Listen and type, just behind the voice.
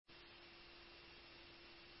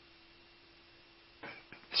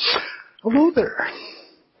Hello there.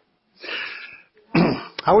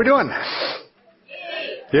 How we doing?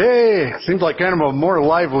 Yay. Seems like kind of a more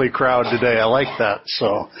lively crowd today. I like that.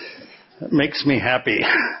 So it makes me happy.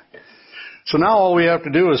 So now all we have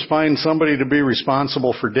to do is find somebody to be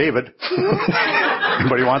responsible for David.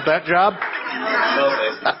 Anybody want that job?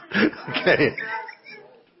 Okay.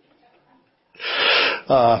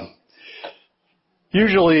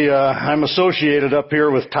 Usually I'm associated up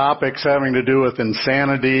here with topics having to do with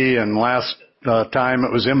insanity, and last time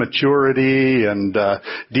it was immaturity and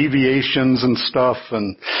deviations and stuff.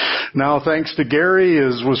 And now, thanks to Gary,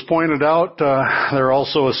 as was pointed out, they're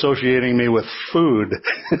also associating me with food.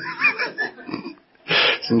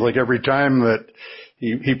 Seems like every time that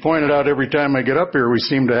he pointed out, every time I get up here, we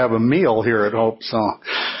seem to have a meal here at Hope. So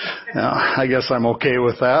I guess I'm okay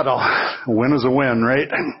with that. A win is a win, right?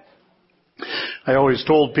 I always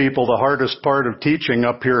told people the hardest part of teaching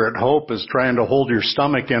up here at Hope is trying to hold your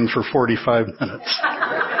stomach in for 45 minutes.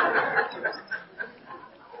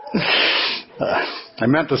 I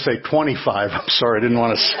meant to say 25. I'm sorry, I didn't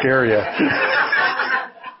want to scare you.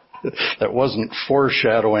 That wasn't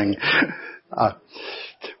foreshadowing.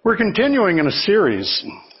 We're continuing in a series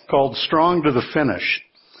called Strong to the Finish.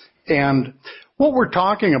 And what we're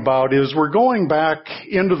talking about is we're going back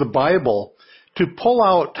into the Bible to pull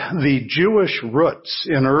out the Jewish roots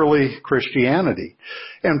in early Christianity.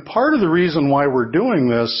 And part of the reason why we're doing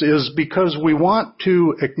this is because we want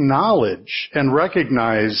to acknowledge and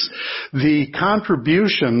recognize the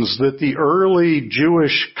contributions that the early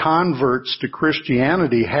Jewish converts to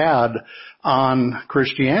Christianity had on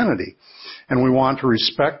Christianity. And we want to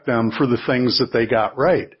respect them for the things that they got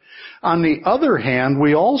right. On the other hand,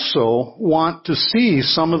 we also want to see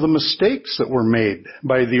some of the mistakes that were made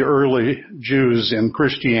by the early Jews in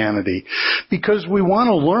Christianity, because we want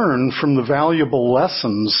to learn from the valuable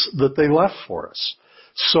lessons that they left for us.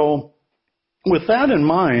 So, with that in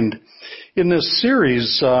mind, in this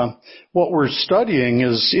series, what we're studying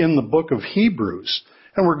is in the book of Hebrews.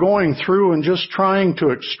 And we're going through and just trying to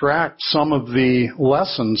extract some of the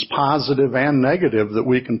lessons, positive and negative, that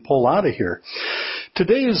we can pull out of here.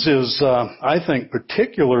 Today's is, I think,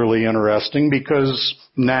 particularly interesting because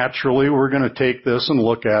naturally we're going to take this and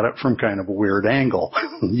look at it from kind of a weird angle.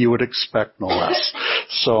 You would expect no less.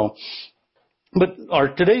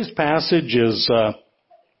 But today's passage is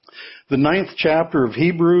the 9th chapter of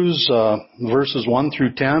Hebrews, verses 1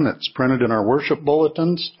 through 10. It's printed in our worship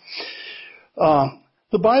bulletins.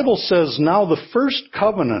 The Bible says, "Now the first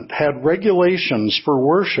covenant had regulations for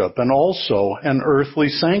worship and also an earthly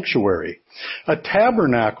sanctuary. A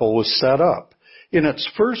tabernacle was set up. In its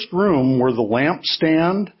first room were the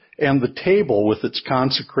lampstand and the table with its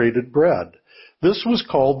consecrated bread. This was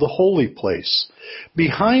called the holy place.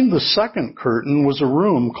 Behind the second curtain was a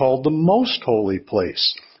room called the most holy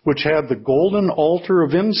place, which had the golden altar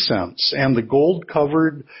of incense and the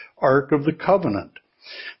gold-covered ark of the covenant.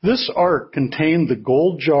 This ark contained the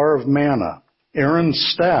gold jar of manna, Aaron's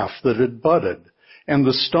staff that had budded, and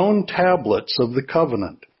the stone tablets of the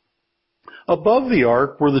covenant. Above the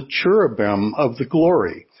ark were the cherubim of the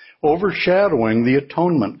glory, overshadowing the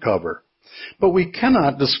atonement cover. But we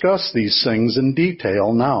cannot discuss these things in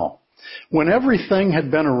detail now. When everything had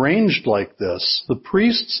been arranged like this, the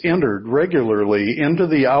priests entered regularly into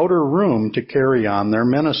the outer room to carry on their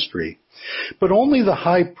ministry. But only the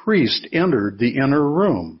high priest entered the inner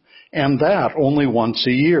room, and that only once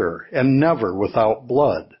a year, and never without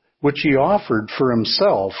blood, which he offered for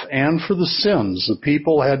himself and for the sins the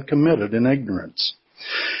people had committed in ignorance.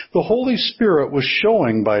 The Holy Spirit was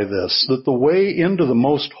showing by this that the way into the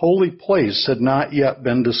most holy place had not yet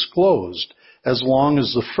been disclosed, as long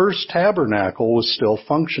as the first tabernacle was still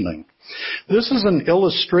functioning. This is an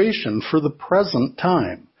illustration for the present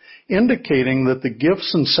time, indicating that the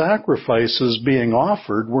gifts and sacrifices being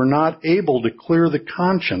offered were not able to clear the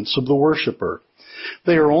conscience of the worshiper.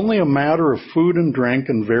 They are only a matter of food and drink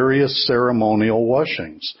and various ceremonial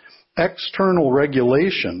washings, external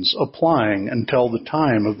regulations applying until the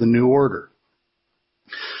time of the new order.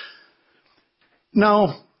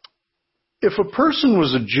 Now, if a person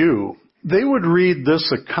was a Jew, they would read this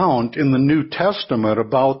account in the New Testament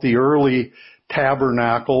about the early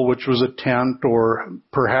tabernacle, which was a tent, or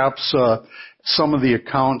perhaps some of the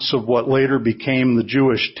accounts of what later became the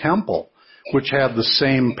Jewish temple, which had the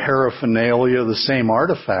same paraphernalia, the same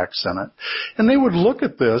artifacts in it. And they would look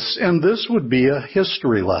at this, and this would be a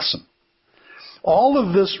history lesson. All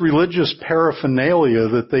of this religious paraphernalia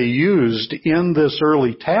that they used in this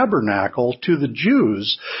early tabernacle to the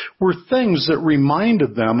Jews were things that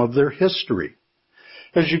reminded them of their history.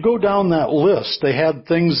 As you go down that list, they had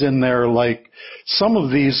things in there like some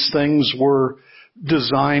of these things were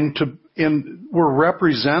designed to were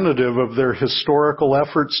representative of their historical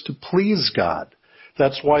efforts to please God.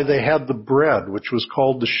 That's why they had the bread, which was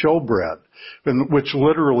called the showbread, which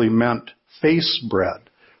literally meant face bread.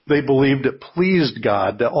 They believed it pleased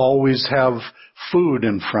God to always have food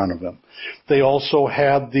in front of Him. They also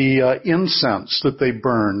had the incense that they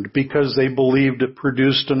burned because they believed it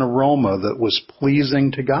produced an aroma that was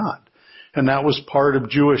pleasing to God. And that was part of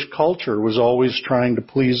Jewish culture, was always trying to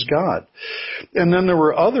please God. And then there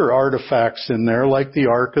were other artifacts in there, like the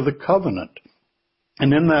Ark of the Covenant.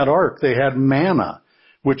 And in that ark, they had manna,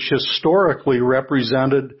 which historically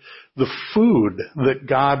represented the food that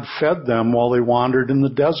God fed them while they wandered in the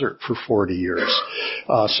desert for 40 years.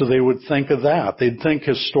 So they would think of that. They'd think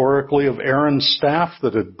historically of Aaron's staff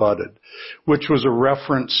that had budded, which was a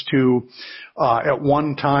reference to at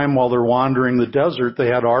one time while they're wandering the desert, they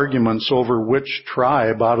had arguments over which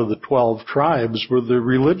tribe out of the 12 tribes were the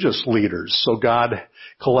religious leaders. So God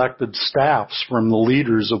collected staffs from the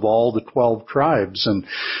leaders of all the 12 tribes, and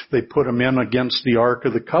they put them in against the Ark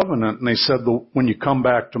of the Covenant, and they said, when you come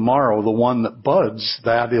back tomorrow, the one that buds,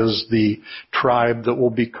 that is the tribe that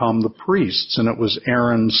will become the priests. And it was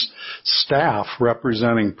Aaron's staff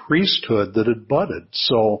representing priesthood that had budded.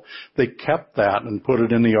 So they kept that and put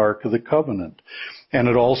it in the Ark of the Covenant. And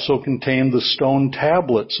it also contained the stone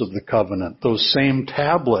tablets of the covenant, those same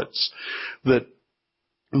tablets that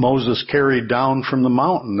Moses carried down from the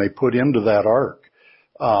mountain, they put into that ark.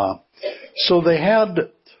 So they had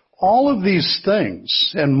all of these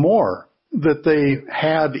things and more that they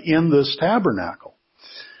had in this tabernacle.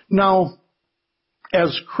 Now,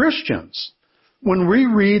 as Christians, when we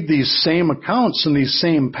read these same accounts and these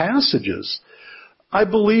same passages, I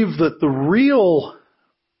believe that the real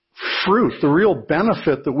fruit, the real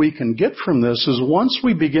benefit that we can get from this is once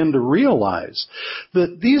we begin to realize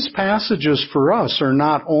that these passages for us are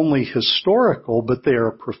not only historical, but they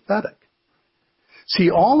are prophetic.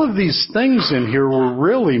 See, all of these things in here were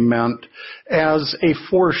really meant as a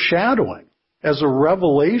foreshadowing, as a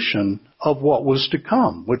revelation of what was to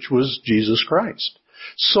come, which was Jesus Christ.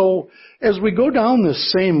 So as we go down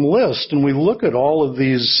this same list and we look at all of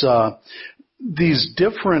these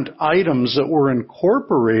different items that were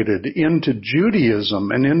incorporated into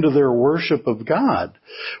Judaism and into their worship of God,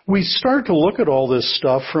 we start to look at all this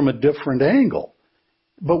stuff from a different angle.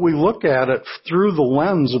 But we look at it through the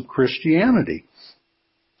lens of Christianity.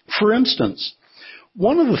 For instance,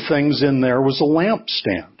 one of the things in there was a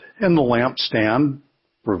lampstand, and the lampstand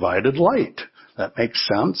provided light. That makes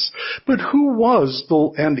sense. But who was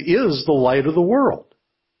and is the light of the world?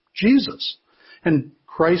 Jesus. And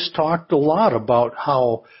Christ talked a lot about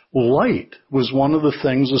how light was one of the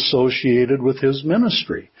things associated with His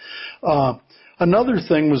ministry. Another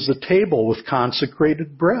thing was the table with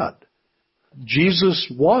consecrated bread.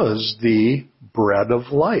 Jesus was the bread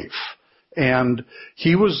of life, and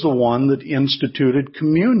He was the one that instituted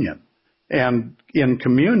communion. And in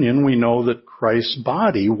communion, we know that Christ's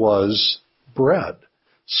body was bread.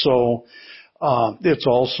 So it's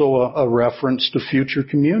also a reference to future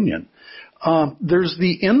communion. There's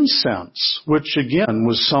the incense, which again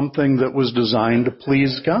was something that was designed to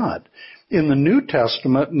please God. In the New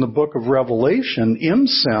Testament, in the book of Revelation,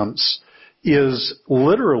 incense is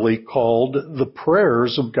literally called the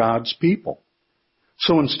prayers of God's people.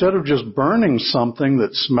 So instead of just burning something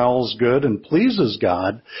that smells good and pleases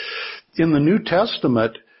God, in the New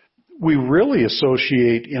Testament, we really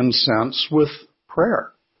associate incense with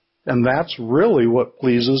prayer. And that's really what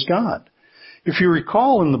pleases God. If you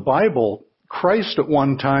recall in the Bible, Christ at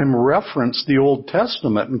one time referenced the Old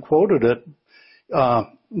Testament and quoted it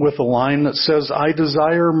with a line that says, "I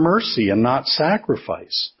desire mercy and not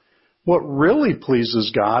sacrifice." What really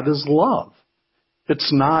pleases God is love.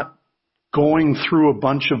 It's not going through a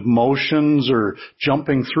bunch of motions or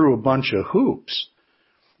jumping through a bunch of hoops.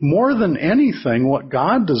 More than anything, what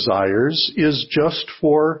God desires is just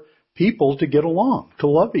for people to get along, to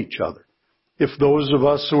love each other. If those of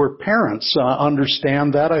us who are parents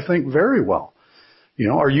understand that, I think very well. You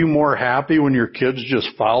know, are you more happy when your kids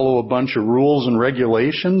just follow a bunch of rules and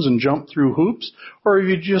regulations and jump through hoops? Or are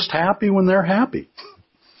you just happy when they're happy?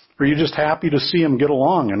 Are you just happy to see them get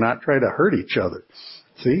along and not try to hurt each other?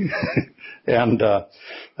 See? And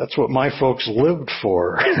that's what my folks lived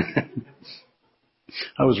for.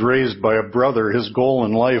 I was raised by a brother. His goal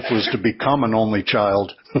in life was to become an only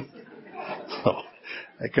child. So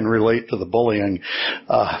I can relate to the bullying.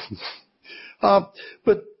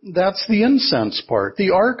 But that's the incense part.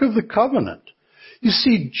 The Ark of the Covenant. You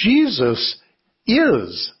see, Jesus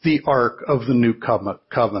is the Ark of the New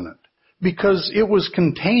Covenant because it was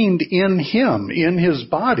contained in Him, in His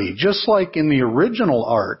body. Just like in the original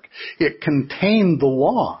Ark, it contained the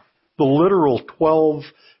law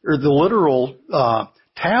the literal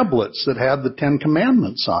tablets that had the 10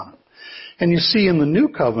 Commandments on them. And you see in the New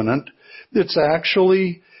Covenant, it's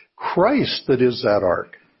actually Christ that is that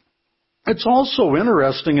ark. It's also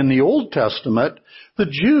interesting in the Old Testament, the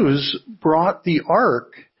Jews brought the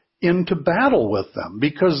ark into battle with them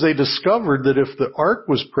because they discovered that if the ark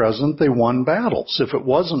was present, they won battles. If it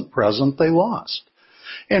wasn't present, they lost.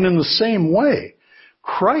 And in the same way,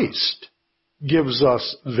 Christ gives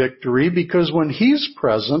us victory because when He's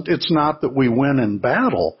present, it's not that we win in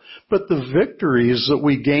battle, but the victories that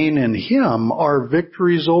we gain in Him are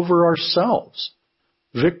victories over ourselves,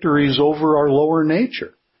 victories over our lower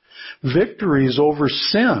nature, victories over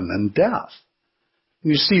sin and death.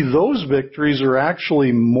 You see, those victories are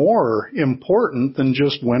actually more important than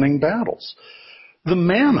just winning battles. The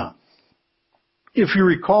manna. If you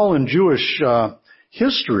recall in Jewish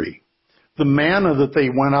history, the manna that they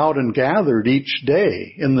went out and gathered each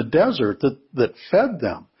day in the desert that fed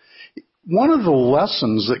them, one of the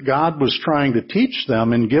lessons that God was trying to teach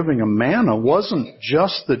them in giving them manna wasn't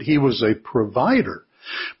just that He was a provider,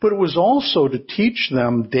 but it was also to teach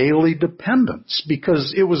them daily dependence,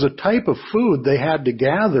 because it was a type of food they had to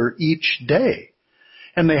gather each day.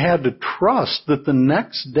 And they had to trust that the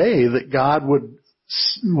next day that God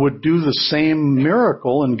would do the same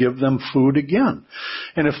miracle and give them food again.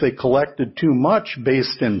 And if they collected too much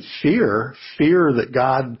based in fear that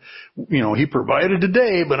God, He provided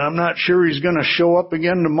today, but I'm not sure He's going to show up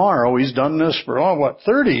again tomorrow. He's done this for,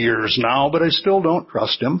 30 years now, but I still don't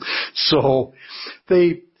trust Him. So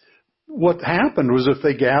what happened was if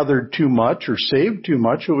they gathered too much or saved too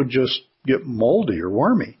much, it would just get moldy or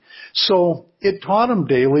wormy. So it taught them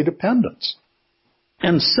daily dependence.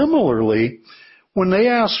 And similarly, when they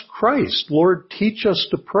asked Christ, Lord, teach us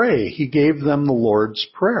to pray, He gave them the Lord's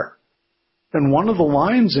Prayer. And one of the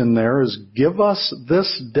lines in there is, give us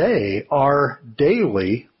this day our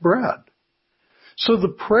daily bread. So the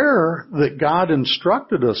prayer that God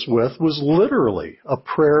instructed us with was literally a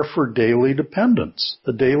prayer for daily dependence,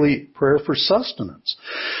 a daily prayer for sustenance.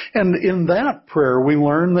 And in that prayer, we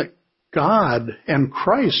learn that God and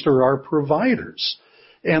Christ are our providers.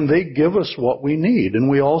 And they give us what we need, and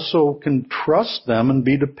we also can trust them and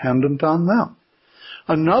be dependent on them.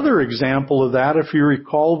 Another example of that, if you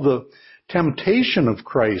recall the temptation of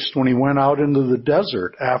Christ when He went out into the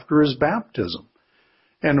desert after His baptism.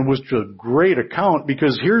 And it was a great account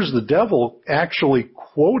because here's the devil actually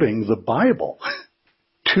quoting the Bible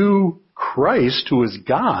to Christ, who is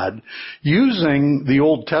God, using the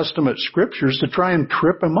Old Testament scriptures to try and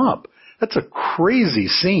trip Him up. That's a crazy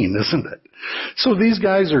scene, isn't it? So these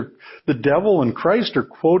guys the devil and Christ are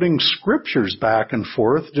quoting scriptures back and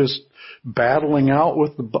forth, just battling out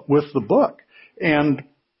with the book. And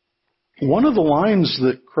one of the lines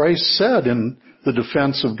that Christ said in the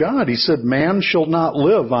defense of God, He said, man shall not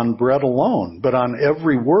live on bread alone, but on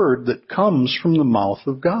every word that comes from the mouth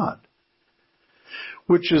of God.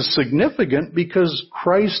 Which is significant because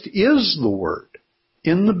Christ is the Word.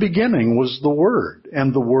 In the beginning was the Word,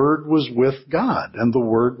 and the Word was with God, and the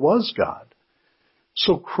Word was God.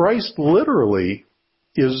 So Christ literally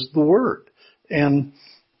is the Word. And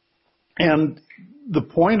the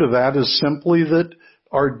point of that is simply that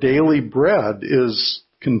our daily bread is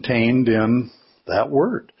contained in that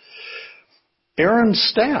Word. Aaron's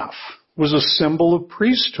staff was a symbol of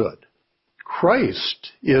priesthood.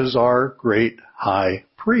 Christ is our great high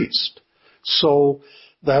priest. So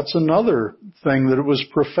that's another thing that it was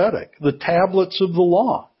prophetic. The tablets of the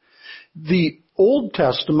law. The Old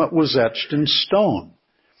Testament was etched in stone.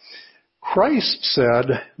 Christ said,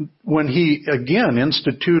 when He again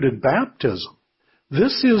instituted baptism,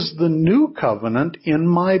 this is the new covenant in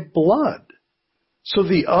my blood. So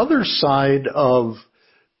the other side of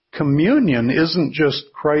communion isn't just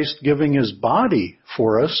Christ giving His body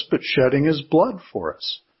for us, but shedding His blood for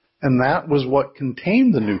us. And that was what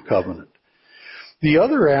contained the new covenant. The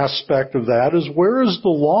other aspect of that is, where is the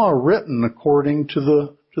law written according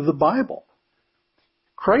to the Bible?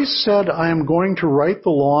 Christ said, I am going to write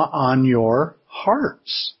the law on your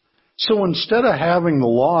hearts. So instead of having the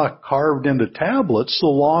law carved into tablets, the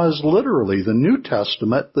law is literally the New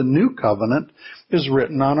Testament, the new covenant is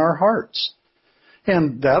written on our hearts.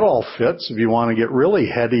 And that all fits, if you want to get really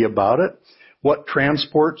heady about it. What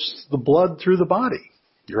transports the blood through the body?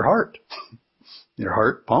 Your heart. Your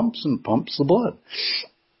heart pumps and pumps the blood.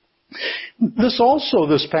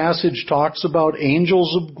 This passage talks about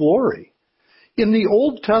angels of glory. In the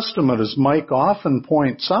Old Testament, as Mike often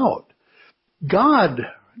points out, God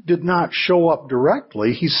did not show up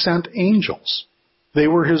directly. He sent angels. They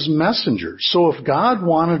were his messengers. So if God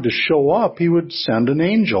wanted to show up, he would send an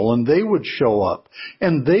angel, and they would show up,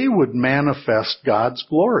 and they would manifest God's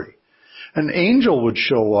glory. An angel would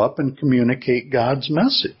show up and communicate God's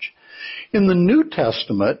message. In the New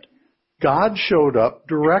Testament, God showed up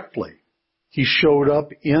directly. He showed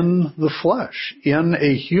up in the flesh, in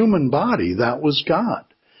a human body. That was God.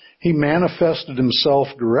 He manifested himself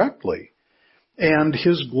directly, and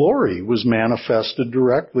his glory was manifested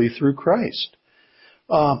directly through Christ.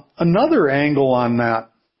 Another angle on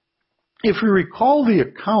that, if we recall the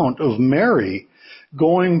account of Mary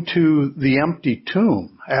going to the empty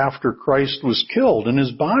tomb after Christ was killed and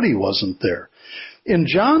his body wasn't there. In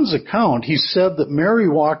John's account, he said that Mary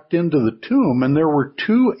walked into the tomb and there were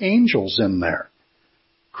 2 angels in there.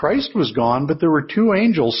 Christ was gone, but there were 2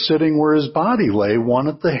 angels sitting where his body lay, one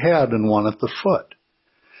at the head and one at the foot.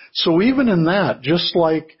 So even in that, just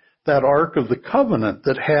like that Ark of the Covenant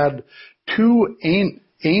that had 2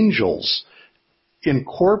 angels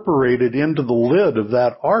incorporated into the lid of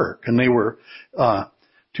that ark, and they were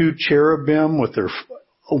 2 cherubim with their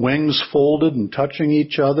wings folded and touching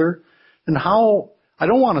each other. And how, I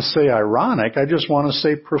don't want to say ironic, I just want to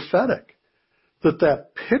say prophetic, that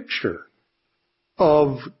picture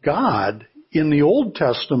of God in the Old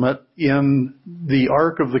Testament in the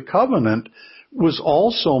Ark of the Covenant was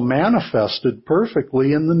also manifested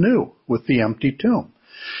perfectly in the New with the empty tomb.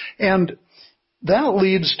 And that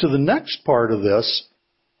leads to the next part of this.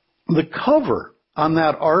 The cover on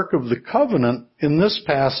that Ark of the Covenant in this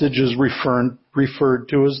passage is referred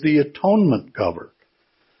to as the atonement cover.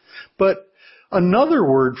 But another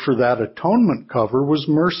word for that atonement cover was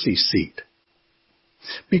mercy seat.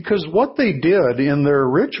 Because what they did in their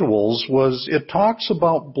rituals was, it talks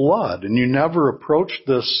about blood, and you never approached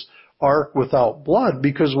this ark without blood,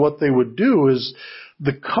 because what they would do is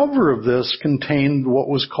the cover of this contained what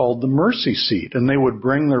was called the mercy seat, and they would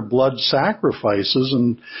bring their blood sacrifices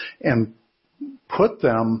and put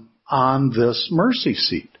them on this mercy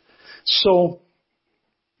seat. So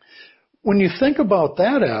when you think about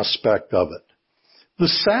that aspect of it, the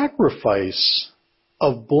sacrifice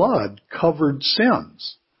of blood covered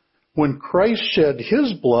sins. When Christ shed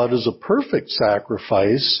his blood as a perfect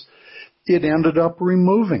sacrifice, it ended up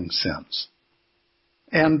removing sins.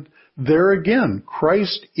 And there again,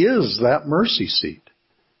 Christ is that mercy seat.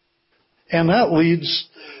 And that leads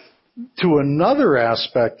to another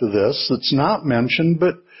aspect of this that's not mentioned,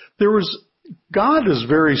 but God is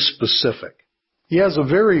very specific. He has a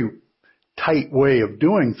very tight way of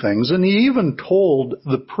doing things, and he even told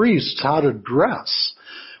the priests how to dress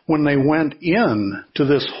when they went in to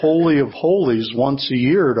this Holy of Holies once a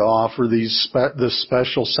year to offer this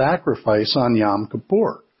special sacrifice on Yom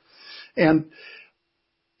Kippur. And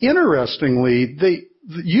interestingly,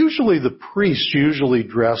 the priests usually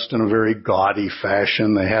dressed in a very gaudy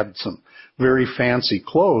fashion. They had some very fancy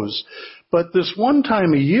clothes. But this one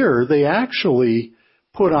time a year, they actually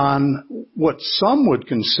put on what some would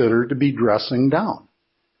consider to be dressing down.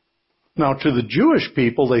 Now, to the Jewish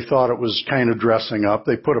people, they thought it was kind of dressing up.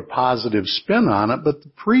 They put a positive spin on it. But the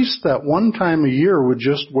priests that one time a year would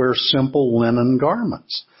just wear simple linen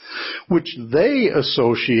garments, which they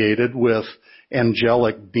associated with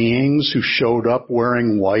angelic beings who showed up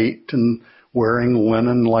wearing white and wearing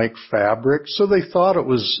linen-like fabric. So they thought it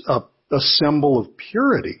was a symbol of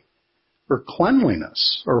purity or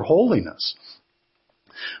cleanliness or holiness.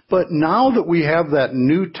 But now that we have that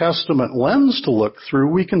New Testament lens to look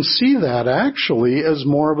through, we can see that actually as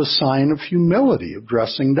more of a sign of humility, of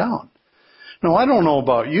dressing down. Now, I don't know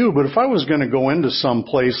about you, but if I was going to go into some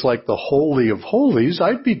place like the Holy of Holies,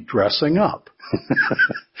 I'd be dressing up.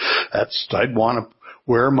 I'd want to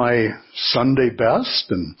wear my Sunday best,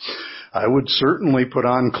 and I would certainly put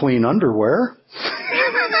on clean underwear.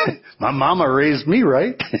 My mama raised me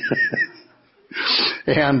right.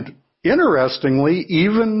 And interestingly,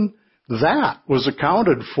 even that was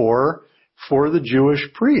accounted for the Jewish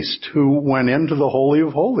priest who went into the Holy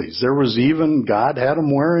of Holies. There was even, God had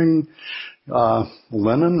him wearing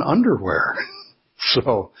linen underwear.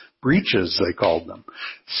 So, breeches, they called them.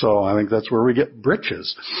 So, I think that's where we get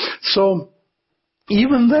breeches. So,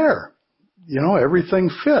 even there, everything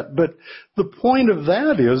fit. But the point of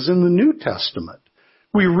that is, in the New Testament,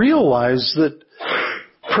 we realize that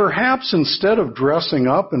perhaps instead of dressing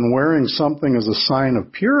up and wearing something as a sign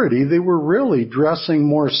of purity, they were really dressing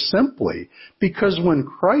more simply. Because when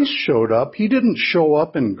Christ showed up, he didn't show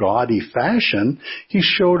up in gaudy fashion. He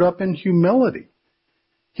showed up in humility.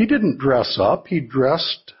 He didn't dress up. He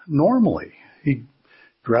dressed normally. He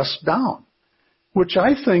dressed down, which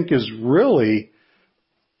I think is really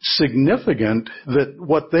significant that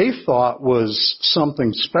what they thought was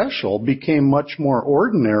something special became much more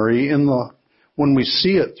ordinary when we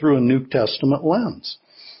see it through a New Testament lens.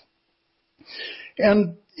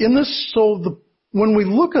 And in this, when we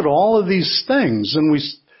look at all of these things and we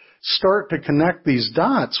start to connect these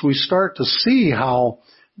dots, we start to see how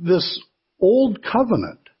this old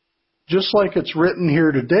covenant, just like it's written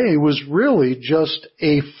here today, was really just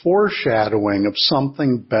a foreshadowing of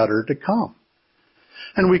something better to come.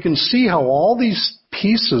 And we can see how all these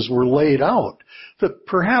pieces were laid out that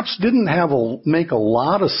perhaps didn't make a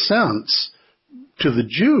lot of sense to the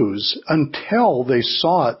Jews until they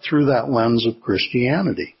saw it through that lens of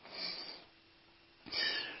Christianity.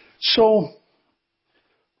 So,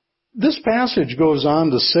 this passage goes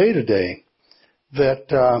on to say today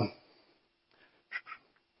that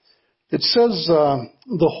it says,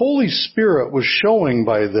 the Holy Spirit was showing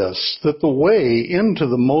by this that the way into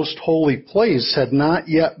the most holy place had not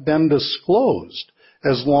yet been disclosed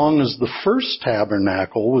as long as the first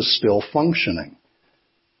tabernacle was still functioning.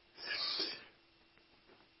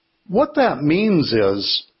 What that means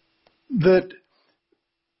is that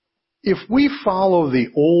if we follow the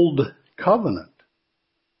old covenant,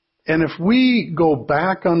 and if we go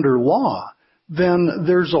back under law, then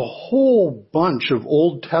there's a whole bunch of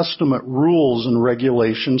Old Testament rules and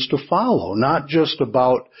regulations to follow, not just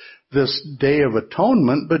about this Day of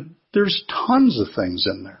Atonement, but there's tons of things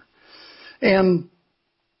in there. And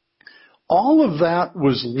all of that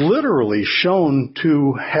was literally shown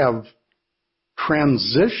to have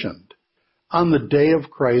transitioned on the day of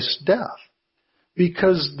Christ's death.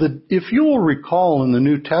 Because if you will recall in the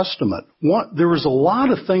New Testament, there was a lot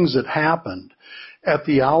of things that happened at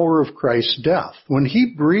the hour of Christ's death. When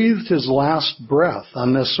he breathed his last breath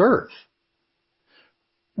on this earth,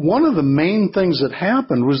 one of the main things that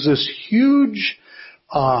happened was this huge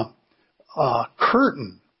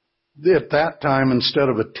curtain. At that time, instead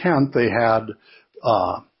of a tent, they had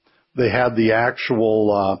the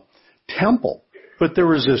actual temple. But there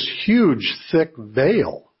was this huge, thick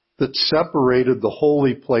veil that separated the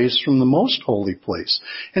holy place from the most holy place.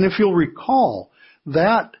 And if you'll recall,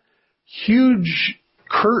 that huge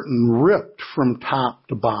curtain ripped from top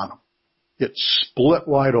to bottom. It split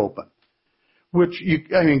wide open.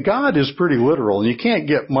 God is pretty literal, and you can't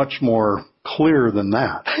get much more clear than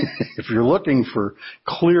that. If you're looking for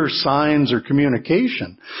clear signs or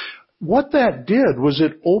communication, what that did was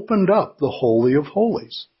it opened up the Holy of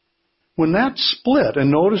Holies. When that split,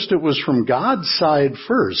 and noticed it was from God's side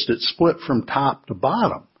first, it split from top to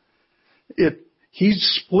bottom. He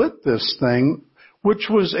split this thing, which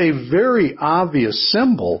was a very obvious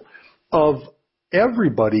symbol of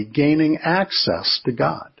everybody gaining access to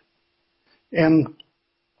God. And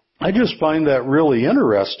I just find that really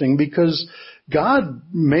interesting because God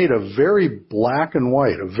made a very black and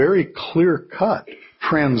white, a very clear-cut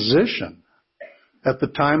transition at the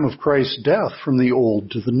time of Christ's death from the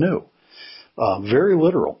old to the new. Very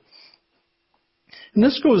literal. And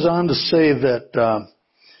this goes on to say that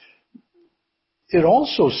it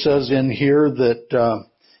also says in here that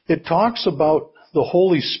it talks about the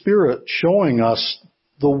Holy Spirit showing us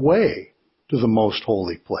the way to the most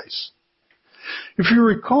holy place. If you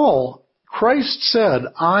recall, Christ said,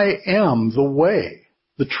 I am the way,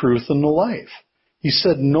 the truth, and the life. He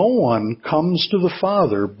said, no one comes to the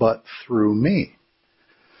Father but through me.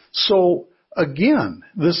 So, again,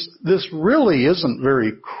 this really isn't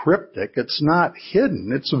very cryptic. It's not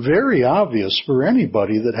hidden. It's very obvious for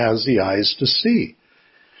anybody that has the eyes to see.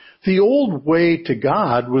 The old way to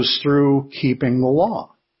God was through keeping the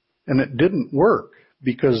law. And it didn't work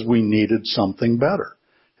because we needed something better.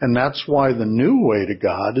 And that's why the new way to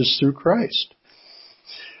God is through Christ.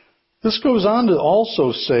 This goes on to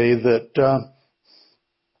also say that,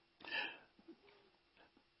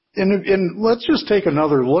 and let's just take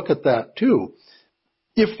another look at that too.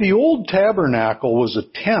 If the old tabernacle was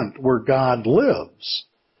a tent where God lives,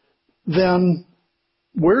 then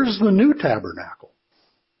where's the new tabernacle?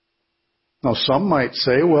 Now some might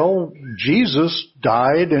say, well, Jesus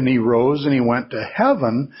died and he rose and he went to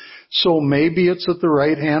heaven, so maybe it's at the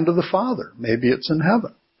right hand of the Father. Maybe it's in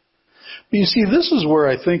heaven. But you see, this is where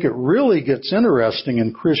I think it really gets interesting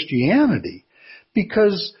in Christianity,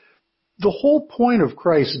 because the whole point of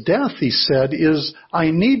Christ's death, he said, is I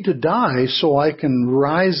need to die so I can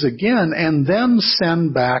rise again and then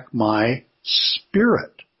send back my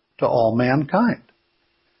Spirit to all mankind.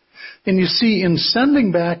 And you see, in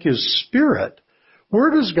sending back His Spirit, where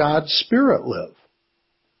does God's Spirit live?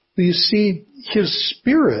 You see, His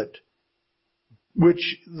Spirit,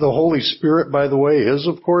 which the Holy Spirit, by the way, is,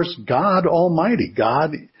 of course, God Almighty,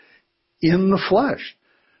 God in the flesh.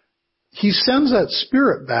 He sends that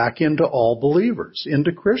Spirit back into all believers,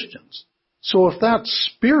 into Christians. So if that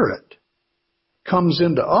Spirit comes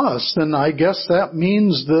into us, then I guess that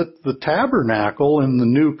means that the tabernacle in the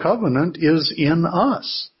new covenant is in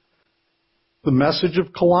us. The message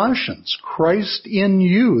of Colossians, Christ in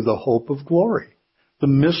you, the hope of glory. The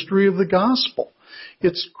mystery of the gospel.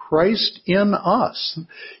 It's Christ in us.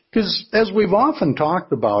 Because as we've often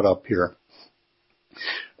talked about up here,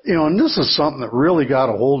 and this is something that really got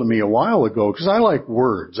a hold of me a while ago, because I like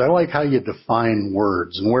words. I like how you define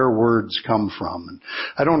words and where words come from. And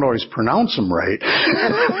I don't always pronounce them right,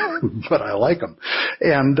 but I like them.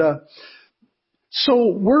 And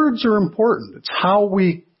so words are important. It's how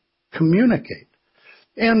we communicate.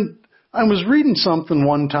 And I was reading something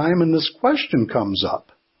one time, and this question comes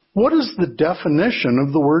up. What is the definition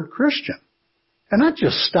of the word Christian? And that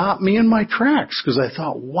just stopped me in my tracks, because I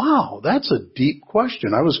thought, wow, that's a deep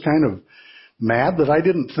question. I was kind of mad that I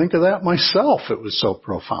didn't think of that myself. It was so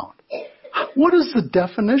profound. What is the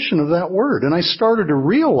definition of that word? And I started to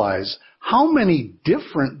realize how many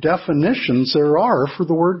different definitions there are for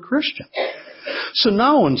the word Christian. So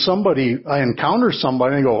now when I encounter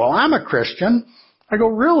somebody and they go, well, I'm a Christian, I go,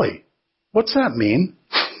 really? What's that mean?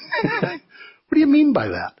 What do you mean by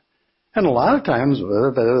that? And a lot of times,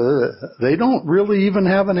 they don't really even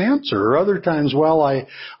have an answer. Or other times, well,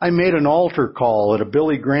 I made an altar call at a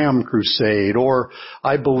Billy Graham crusade, or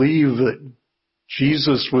I believe that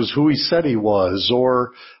Jesus was who he said he was,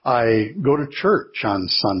 or I go to church on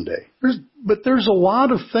Sunday. But there's a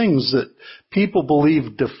lot of things that people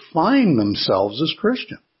believe define themselves as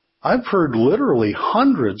Christian. I've heard literally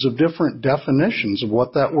hundreds of different definitions of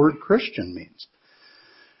what that word Christian means.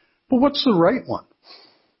 But what's the right one?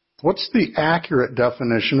 What's the accurate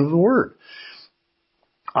definition of the word?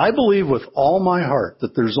 I believe with all my heart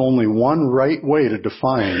that there's only one right way to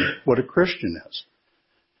define what a Christian is.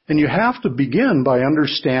 And you have to begin by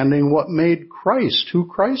understanding what made Christ who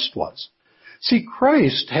Christ was. See,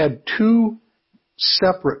 Christ had two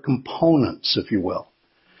separate components, if you will.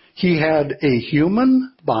 He had a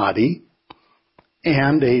human body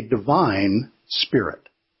and a divine spirit.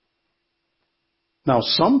 Now,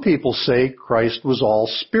 some people say Christ was all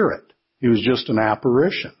spirit. He was just an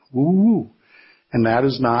apparition. Ooh. And that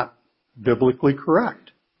is not biblically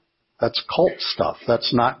correct. That's cult stuff.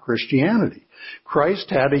 That's not Christianity.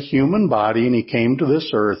 Christ had a human body and he came to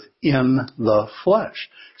this earth in the flesh.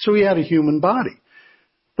 So he had a human body.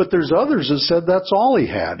 But there's others that said that's all he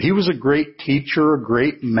had. He was a great teacher, a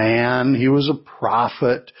great man. He was a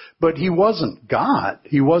prophet, but he wasn't God.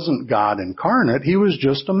 He wasn't God incarnate. He was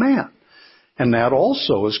just a man. And that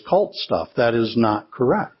also is cult stuff. That is not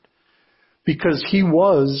correct. Because he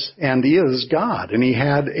was and is God, and he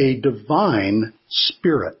had a divine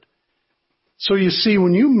spirit. So you see,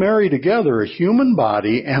 when you marry together a human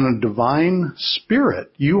body and a divine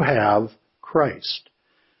spirit, you have Christ.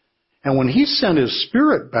 And when he sent his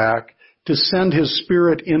spirit back to send his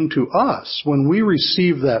spirit into us, when we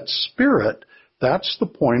receive that spirit, that's the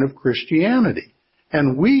point of Christianity.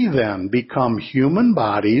 And we then become human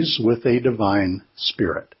bodies with a divine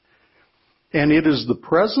spirit. And it is the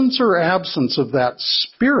presence or absence of that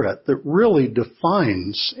spirit that really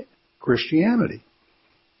defines Christianity.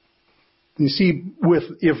 You see,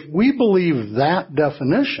 if we believe that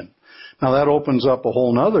definition, now that opens up a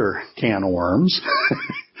whole other can of worms.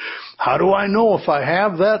 How do I know if I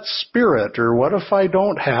have that spirit? Or what if I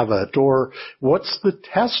don't have it? Or what's the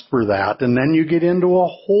test for that? And then you get into a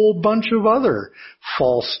whole bunch of other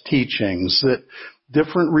false teachings that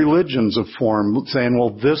different religions have formed, saying, well,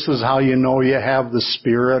 this is how you know you have the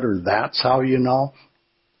spirit, or that's how you know.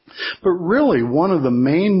 But really, one of the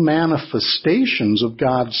main manifestations of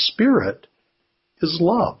God's spirit is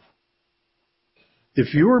love.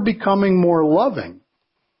 If you are becoming more loving,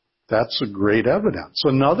 that's a great evidence.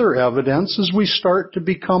 Another evidence is we start to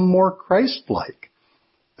become more Christ-like.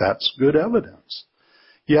 That's good evidence.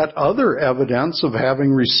 Yet other evidence of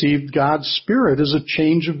having received God's Spirit is a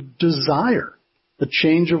change of desire, a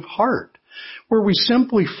change of heart, where we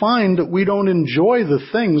simply find that we don't enjoy the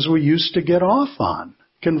things we used to get off on.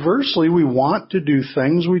 Conversely, we want to do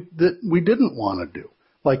things that we didn't want to do,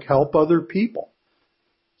 like help other people.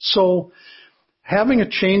 So, having a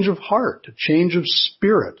change of heart, a change of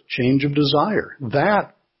spirit, a change of desire,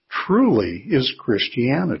 that truly is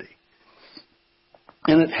Christianity.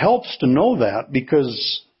 And it helps to know that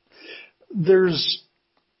because there's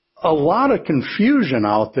a lot of confusion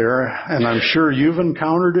out there, and I'm sure you've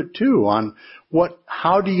encountered it too, on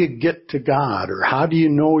how do you get to God, or how do you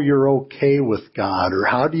know you're okay with God, or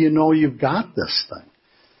how do you know you've got this thing?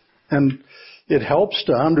 And it helps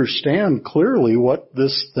to understand clearly what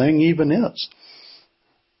this thing even is.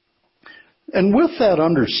 And with that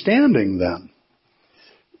understanding then,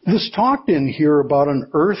 this talked in here about an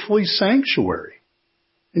earthly sanctuary.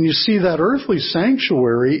 And you see that earthly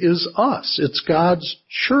sanctuary is us. It's God's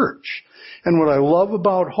church. And what I love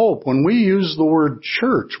about Hope, when we use the word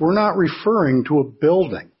church, we're not referring to a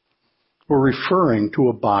building. We're referring to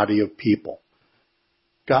a body of people.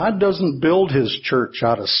 God doesn't build His church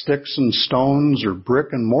out of sticks and stones or brick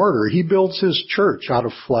and mortar. He builds His church out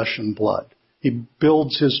of flesh and blood. He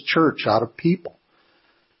builds His church out of people.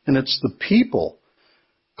 And it's the people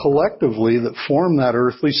collectively that form that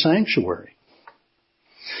earthly sanctuary.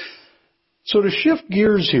 So to shift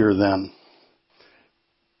gears here then,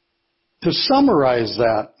 to summarize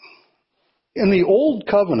that, in the Old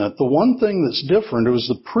Covenant, the one thing that's different was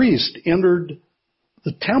the priest entered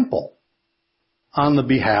the temple on the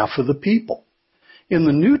behalf of the people. In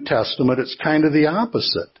the New Testament, it's kind of the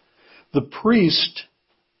opposite. The priest,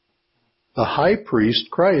 the high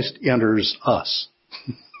priest, Christ, enters us.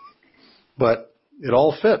 But it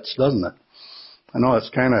all fits, doesn't it? I know it's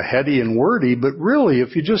kind of heady and wordy, but really,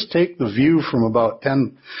 if you just take the view from about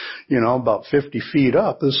 50 feet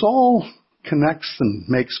up, this all connects and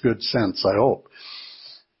makes good sense, I hope.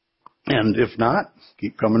 And if not,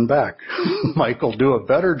 keep coming back. Mike will do a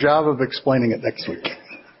better job of explaining it next week.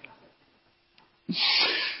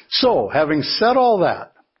 So, having said all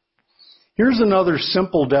that, here's another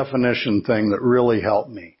simple definition thing that really helped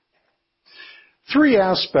me. 3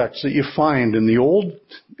 aspects that you find in the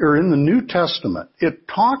in the New Testament. It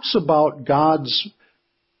talks about God's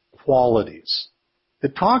qualities.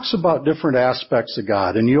 It talks about different aspects of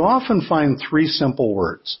God, and you often find 3 simple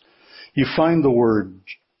words. You find the word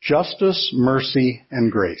justice, mercy,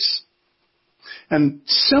 and grace. And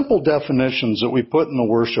simple definitions that we put in the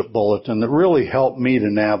worship bulletin that really help me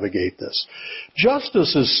to navigate this.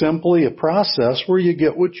 Justice is simply a process where you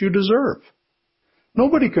get what you deserve.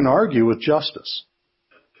 Nobody can argue with justice.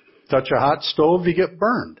 Touch a hot stove, you get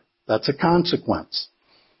burned. That's a consequence.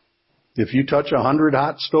 If you touch 100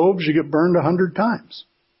 hot stoves, you get burned 100 times.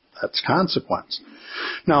 That's consequence.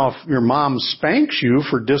 Now, if your mom spanks you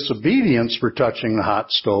for disobedience for touching the hot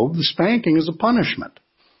stove, the spanking is a punishment.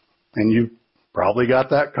 And you probably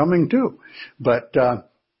got that coming too. But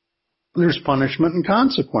there's punishment and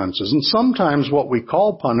consequences. And sometimes what we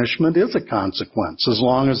call punishment is a consequence, as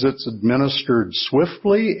long as it's administered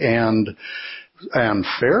swiftly and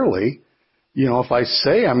fairly. You know, if I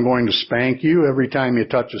say I'm going to spank you every time you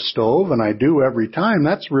touch a stove, and I do every time,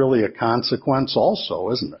 that's really a consequence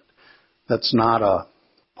also, isn't it? That's not a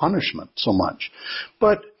punishment so much.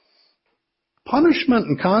 But punishment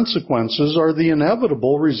and consequences are the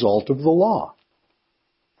inevitable result of the law.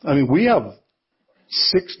 I mean, we have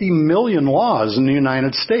 60 million laws in the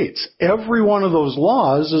United States. Every one of those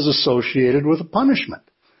laws is associated with a punishment.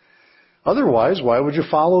 Otherwise, why would you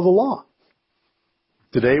follow the law?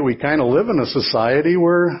 Today we kind of live in a society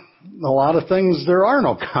where a lot of things, there are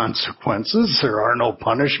no consequences, there are no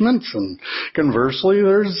punishments, and conversely,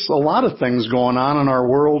 there's a lot of things going on in our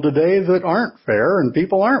world today that aren't fair and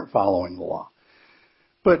people aren't following the law.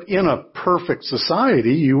 But in a perfect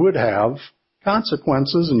society, you would have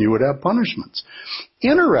consequences and you would have punishments.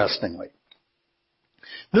 Interestingly,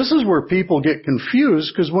 this is where people get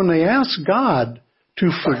confused, because when they ask God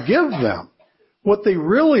to forgive them, what they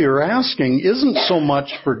really are asking isn't so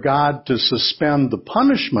much for God to suspend the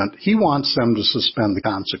punishment. He wants them to suspend the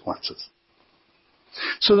consequences.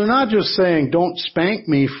 So they're not just saying, don't spank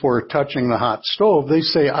me for touching the hot stove. They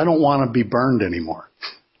say, I don't want to be burned anymore.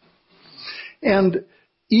 And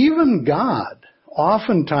even God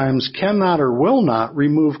oftentimes cannot or will not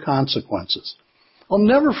remove consequences. I'll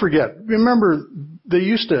never forget. Remember, they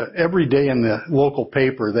used to, every day in the local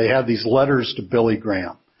paper, they had these letters to Billy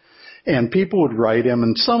Graham. And people would write him,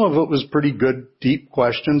 and some of it was pretty good, deep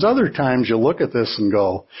questions. Other times you look at this and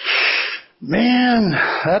go, man,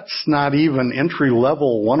 that's not even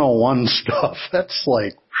entry-level 101 stuff. That's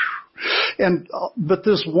like, but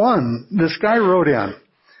this guy wrote in,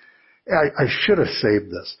 I should have saved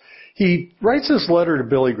this. He writes this letter to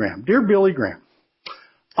Billy Graham. Dear Billy Graham,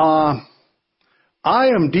 I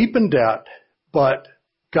am deep in debt, but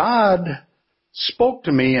God spoke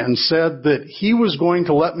to me and said that He was going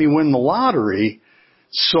to let me win the lottery,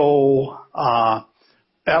 so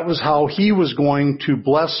that was how He was going to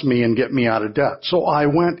bless me and get me out of debt. So I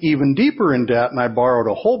went even deeper in debt, and I borrowed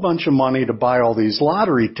a whole bunch of money to buy all these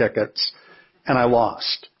lottery tickets, and I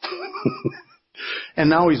lost. And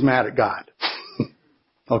now he's mad at God.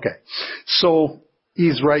 Okay. So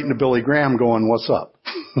he's writing to Billy Graham going, what's up?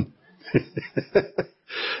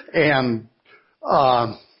 And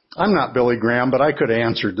I'm not Billy Graham, but I could have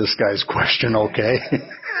answered this guy's question okay.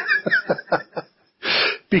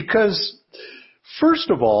 Because First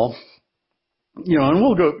of all, and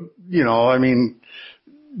we'll go,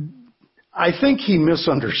 I think he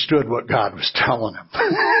misunderstood what God was telling him.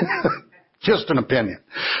 Just an opinion.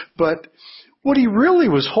 But what he really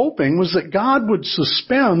was hoping was that God would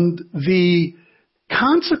suspend the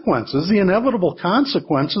consequences, the inevitable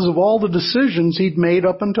consequences of all the decisions he'd made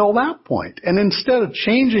up until that point. And instead of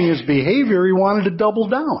changing his behavior, he wanted to double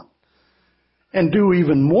down and do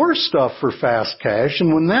even more stuff for fast cash.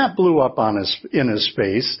 And when that blew up in his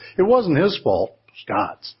face, it wasn't his fault, it was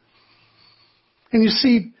God's. And you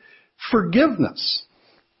see, forgiveness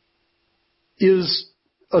is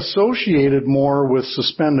associated more with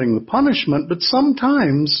suspending the punishment, but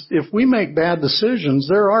sometimes if we make bad decisions,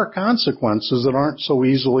 there are consequences that aren't so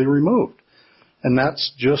easily removed. And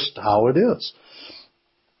that's just how it is.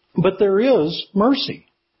 But there is mercy.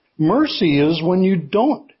 Mercy is when you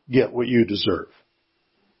don't get what you deserve.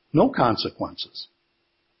 No consequences.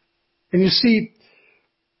 And you see,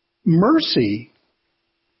 mercy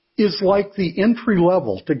is like the entry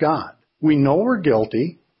level to God. We know we're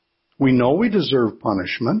guilty. We know we deserve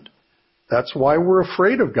punishment. That's why we're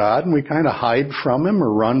afraid of God, and we kind of hide from Him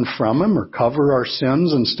or run from Him or cover our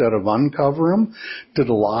sins instead of uncover them,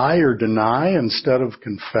 to lie or deny instead of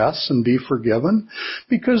confess and be forgiven.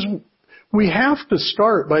 Because we have to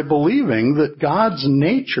start by believing that God's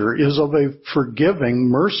nature is of a forgiving,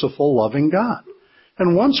 merciful, loving God.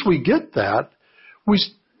 And once we get that, we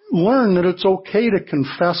learn that it's okay to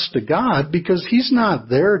confess to God because He's not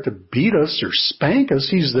there to beat us or spank us.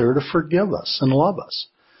 He's there to forgive us and love us.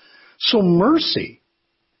 So mercy,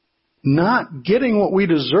 not getting what we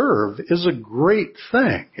deserve, is a great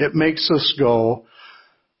thing. It makes us go,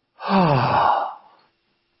 ah.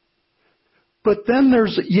 But then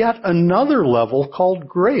there's yet another level called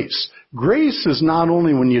grace. Grace is not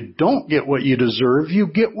only when you don't get what you deserve, you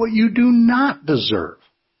get what you do not deserve.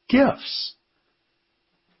 Gifts.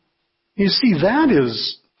 You see, that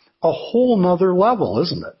is a whole nother level,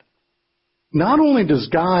 isn't it? Not only does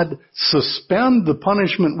God suspend the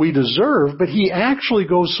punishment we deserve, but He actually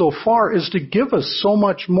goes so far as to give us so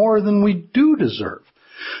much more than we do deserve.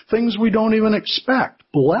 Things we don't even expect.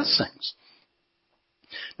 Blessings.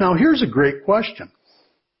 Now, here's a great question.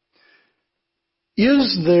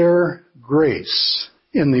 Is there grace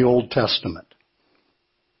in the Old Testament?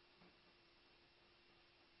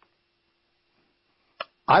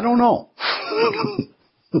 I don't know.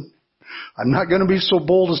 I'm not going to be so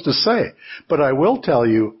bold as to say, but I will tell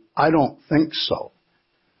you, I don't think so.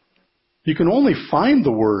 You can only find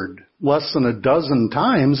the word less than a dozen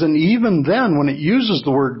times, and even then, when it uses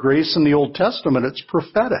the word grace in the Old Testament, it's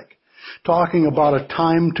prophetic, talking about a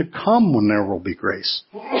time to come when there will be grace.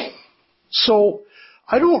 So,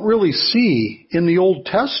 I don't really see in the Old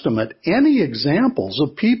Testament any examples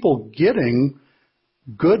of people getting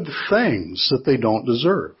good things that they don't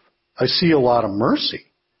deserve. I see a lot of mercy.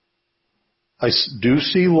 I do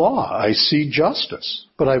see law. I see justice.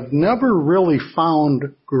 But I've never really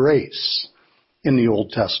found grace in the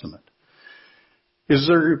Old Testament. Is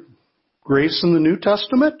there grace in the New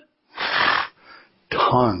Testament?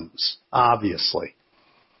 Tons, obviously.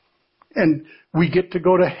 And we get to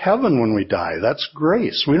go to heaven when we die. That's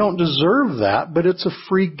grace. We don't deserve that, but it's a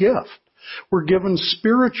free gift. We're given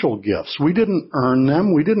spiritual gifts. We didn't earn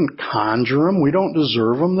them. We didn't conjure them. We don't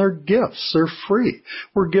deserve them. They're gifts. They're free.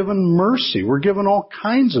 We're given mercy. We're given all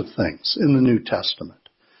kinds of things in the New Testament.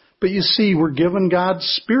 But you see, we're given God's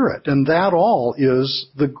Spirit, and that all is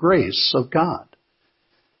the grace of God.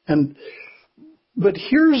 But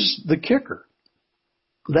here's the kicker.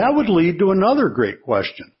 That would lead to another great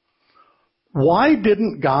question. Why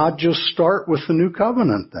didn't God just start with the New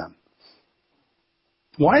Covenant then?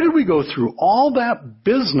 Why did we go through all that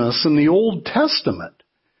business in the Old Testament?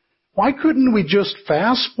 Why couldn't we just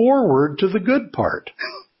fast forward to the good part?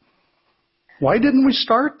 Why didn't we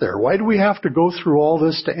start there? Why do we have to go through all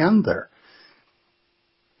this to end there?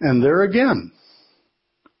 And there again,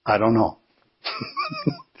 I don't know.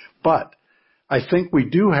 But I think we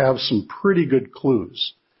do have some pretty good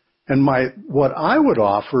clues. And what I would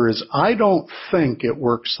offer is I don't think it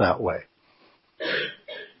works that way.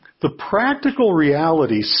 The practical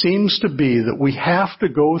reality seems to be that we have to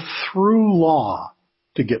go through law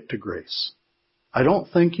to get to grace. I don't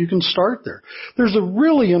think you can start there. There's a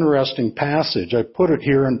really interesting passage. I put it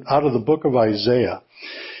here out of the book of Isaiah.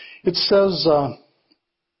 It says,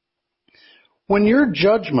 when your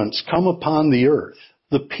judgments come upon the earth,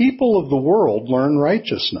 the people of the world learn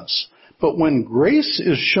righteousness. But when grace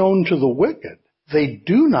is shown to the wicked, they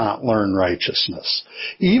do not learn righteousness.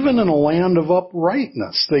 Even in a land of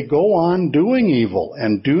uprightness, they go on doing evil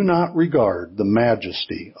and do not regard the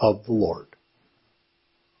majesty of the Lord.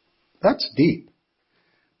 That's deep.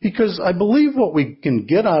 Because I believe what we can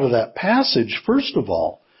get out of that passage, first of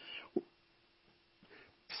all,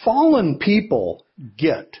 fallen people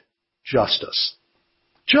get justice.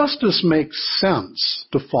 Justice makes sense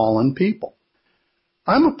to fallen people.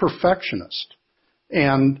 I'm a perfectionist.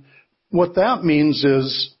 And what that means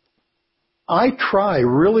is I try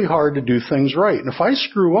really hard to do things right. And if I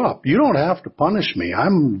screw up, you don't have to punish me.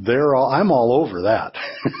 I'm all over that.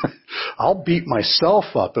 I'll beat myself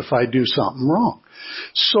up if I do something wrong.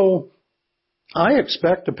 So I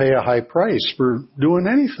expect to pay a high price for doing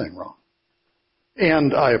anything wrong.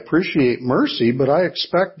 And I appreciate mercy, but I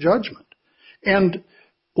expect judgment. And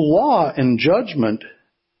law and judgment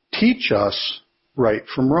teach us right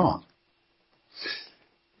from wrong.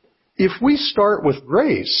 If we start with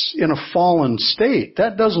grace in a fallen state,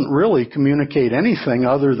 that doesn't really communicate anything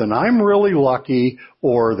other than I'm really lucky,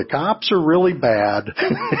 or the cops are really bad,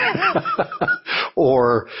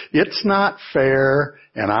 or it's not fair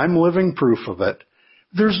and I'm living proof of it.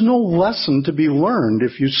 There's no lesson to be learned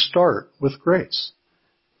if you start with grace.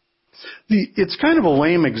 It's kind of a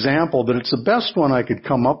lame example, but it's the best one I could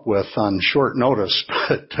come up with on short notice.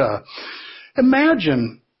 But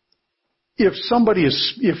imagine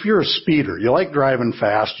if you're a speeder, you like driving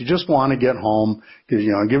fast, you just want to get home, because,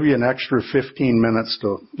 give you an extra 15 minutes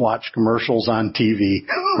to watch commercials on TV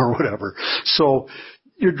or whatever. So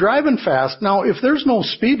you're driving fast. Now, if there's no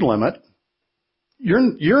speed limit,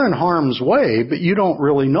 you're in harm's way, but you don't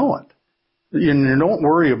really know it. And you don't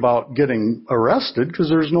worry about getting arrested because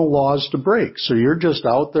there's no laws to break. So you're just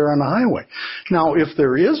out there on the highway. Now, if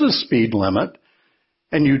there is a speed limit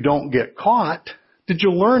and you don't get caught, did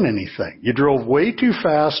you learn anything? You drove way too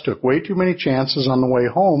fast, took way too many chances on the way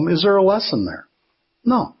home. Is there a lesson there?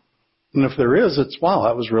 No. And if there is, it's, wow,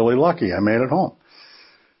 that was really lucky. I made it home.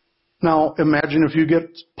 Now, imagine if you get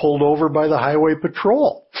pulled over by the highway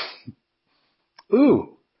patrol.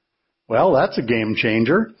 Ooh, well, that's a game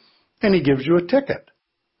changer. And he gives you a ticket.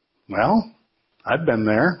 Well, I've been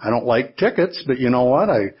there. I don't like tickets, but you know what?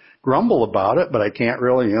 I grumble about it, but I can't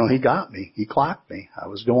really, he got me. He clocked me. I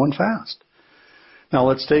was going fast. Now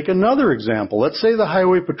let's take another example. Let's say the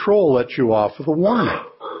highway patrol lets you off with a warning.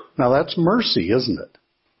 Now that's mercy, isn't it?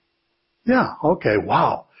 Yeah, okay,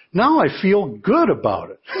 wow. Now I feel good about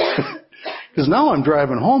it. Because now I'm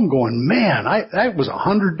driving home going, man, that was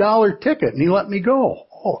 $100 ticket and he let me go.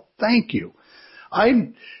 Oh, thank you.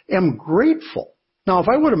 I am grateful. Now, if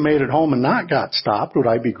I would have made it home and not got stopped, would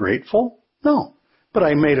I be grateful? No. But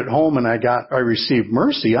I made it home and I received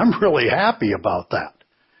mercy. I'm really happy about that.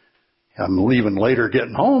 I'm leaving later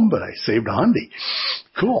getting home, but I saved $100.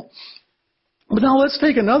 Cool. But now let's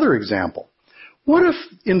take another example. What if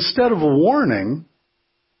instead of a warning,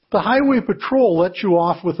 the highway patrol lets you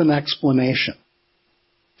off with an explanation?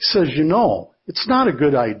 He says, it's not a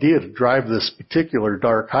good idea to drive this particular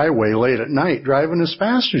dark highway late at night driving as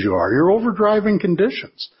fast as you are. You're overdriving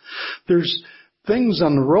conditions. There's things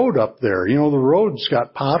on the road up there. The road's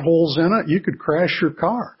got potholes in it. You could crash your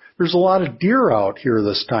car. There's a lot of deer out here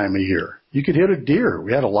this time of year. You could hit a deer.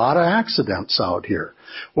 We had a lot of accidents out here.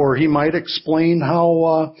 Or he might explain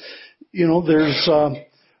how, there's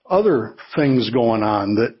other things going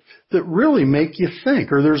on that really make you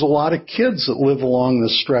think. Or there's a lot of kids that live along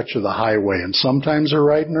this stretch of the highway, and sometimes they're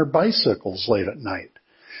riding their bicycles late at night.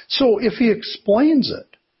 So if he explains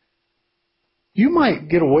it, you might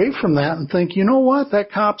get away from that and think, you know what,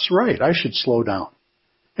 that cop's right, I should slow down.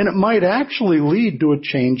 And it might actually lead to a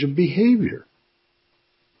change of behavior.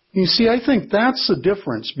 You see, I think that's the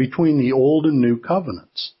difference between the old and new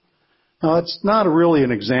covenants. Now, it's not really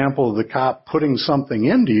an example of the cop putting something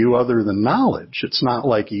into you other than knowledge. It's not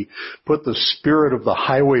like he put the spirit of the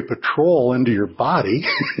highway patrol into your body.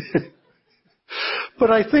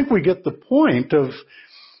 But I think we get the point of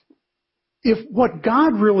if what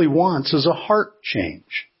God really wants is a heart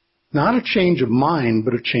change. Not a change of mind,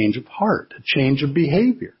 but a change of heart, a change of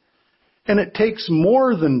behavior. And it takes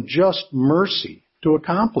more than just mercy to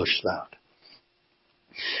accomplish that.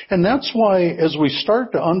 And that's why as we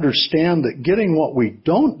start to understand that getting what we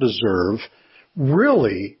don't deserve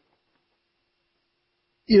really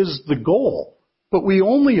is the goal, but we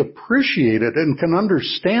only appreciate it and can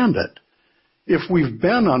understand it if we've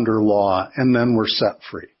been under law and then we're set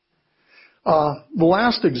free. The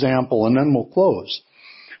last example, and then we'll close.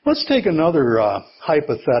 Let's take another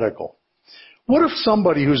hypothetical. What if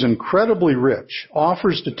somebody who's incredibly rich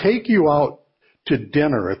offers to take you out to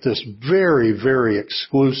dinner at this very, very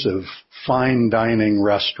exclusive fine dining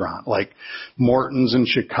restaurant like Morton's in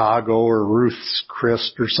Chicago or Ruth's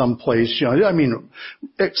Chris or someplace?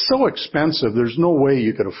 It's so expensive, there's no way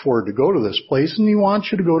you could afford to go to this place, and he wants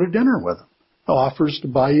you to go to dinner with him. He offers to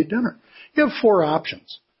buy you dinner. You have 4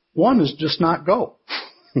 options. One is just not go.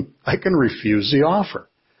 I can refuse the offer.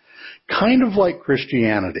 Kind of like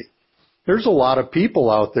Christianity. There's a lot of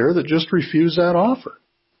people out there that just refuse that offer.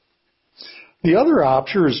 The other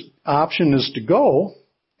option is to go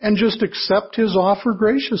and just accept his offer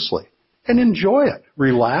graciously and enjoy it.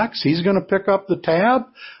 Relax. He's going to pick up the tab.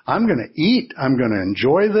 I'm going to eat. I'm going to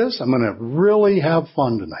enjoy this. I'm going to really have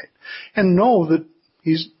fun tonight. And know that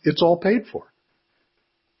it's all paid for.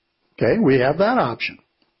 Okay, we have that option.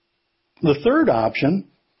 The third option,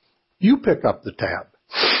 you pick up the tab.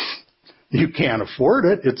 You can't afford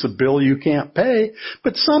it. It's a bill you can't pay.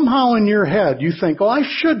 But somehow in your head you think, oh, I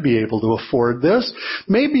should be able to afford this.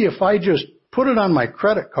 Maybe if I just put it on my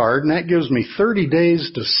credit card and that gives me 30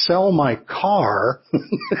 days to sell my car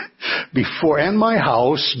and my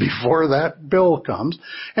house before that bill comes.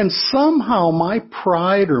 And somehow my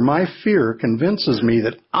pride or my fear convinces me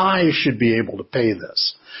that I should be able to pay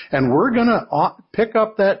this. And we're going to pick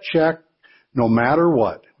up that check no matter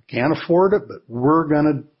what. We can't afford it, but we're going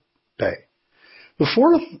to pay. The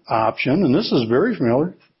fourth option, and this is very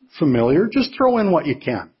familiar, just throw in what you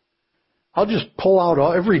can. I'll just pull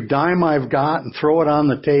out every dime I've got and throw it on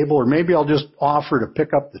the table, or maybe I'll just offer to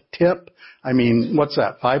pick up the tip. I mean, what's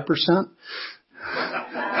that, 5%?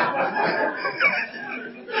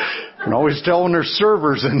 You can always tell when there's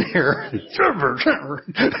servers in here. Servers.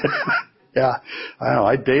 Yeah, I know.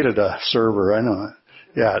 I dated a server. I know.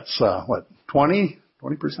 Yeah, it's, 20%?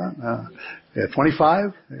 Yeah,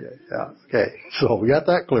 25? Yeah, okay. So we got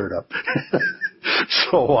that cleared up.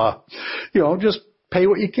 So, just pay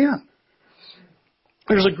what you can.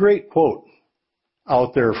 There's a great quote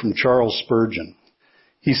out there from Charles Spurgeon.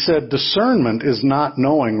 He said, discernment is not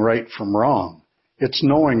knowing right from wrong. It's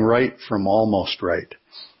knowing right from almost right.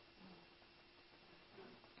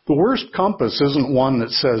 The worst compass isn't one that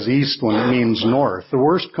says east when it means north. The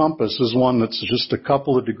worst compass is one that's just a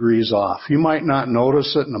couple of degrees off. You might not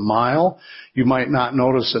notice it in a mile. You might not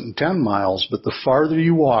notice it in 10 miles, but the farther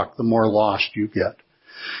you walk, the more lost you get.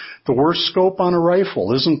 The worst scope on a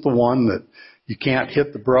rifle isn't the one that you can't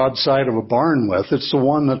hit the broadside of a barn with. It's the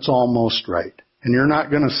one that's almost right. And you're not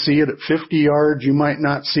going to see it at 50 yards. You might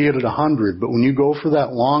not see it at 100. But when you go for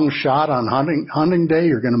that long shot on hunting day,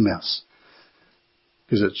 you're going to miss.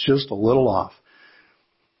 Because it's just a little off.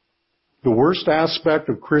 The worst aspect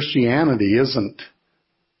of Christianity isn't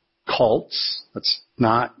cults. It's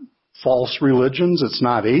not false religions. It's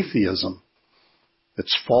not atheism.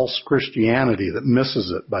 It's false Christianity that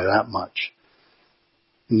misses it by that much.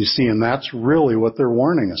 And you see, and that's really what they're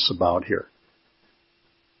warning us about here.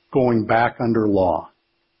 Going back under law.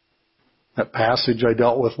 That passage I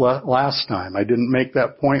dealt with last time, I didn't make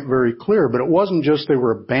that point very clear, but it wasn't just they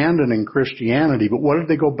were abandoning Christianity, but what did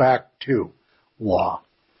they go back to? Law.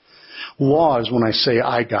 Law is when I say,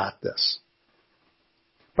 I got this.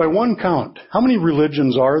 By one count, how many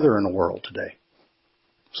religions are there in the world today?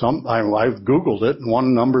 I've Googled it, and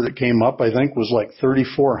one number that came up, I think, was like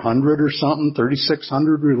 3,400 or something,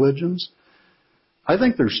 3,600 religions. I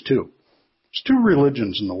think there's two. There's two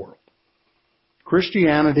religions in the world.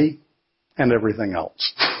 Christianity and everything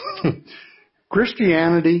else.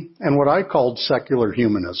 Christianity and what I called secular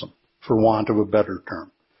humanism, for want of a better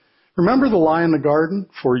term. Remember the lie in the garden?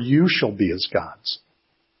 For you shall be as gods.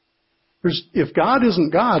 If God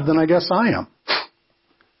isn't God, then I guess I am.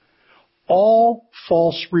 All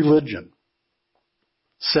false religion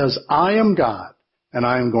says I am God and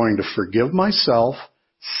I am going to forgive myself,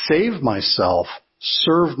 save myself,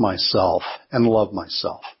 serve myself, and love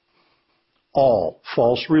myself. All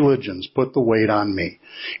false religions put the weight on me.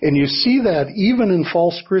 And you see that even in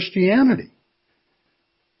false Christianity.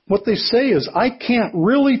 What they say is, I can't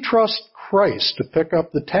really trust Christ to pick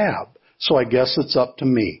up the tab, so I guess it's up to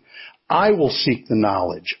me. I will seek the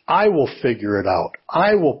knowledge. I will figure it out.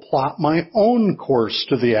 I will plot my own course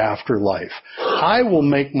to the afterlife. I will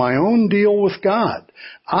make my own deal with God.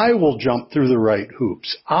 I will jump through the right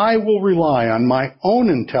hoops. I will rely on my own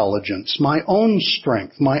intelligence, my own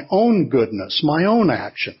strength, my own goodness, my own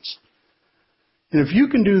actions. And if you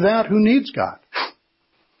can do that, who needs God?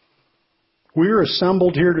 We're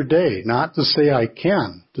assembled here today not to say I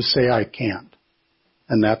can, to say I can't.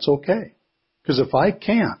 And that's okay. Because if I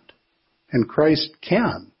can't, and Christ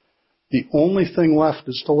can, the only thing left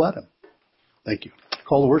is to let Him. Thank you.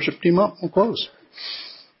 Call the worship team up. We'll close.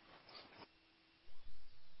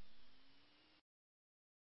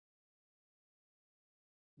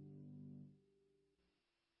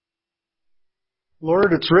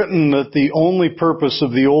 Lord, it's written that the only purpose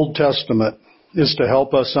of the Old Testament is to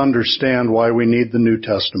help us understand why we need the New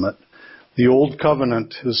Testament. The Old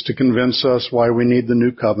Covenant is to convince us why we need the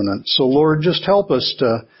New Covenant. So, Lord, just help us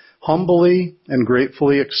to humbly and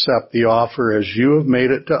gratefully accept the offer as you have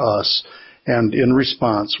made it to us. And in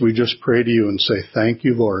response, we just pray to you and say, thank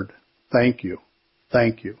you, Lord. Thank you.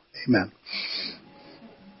 Thank you. Amen.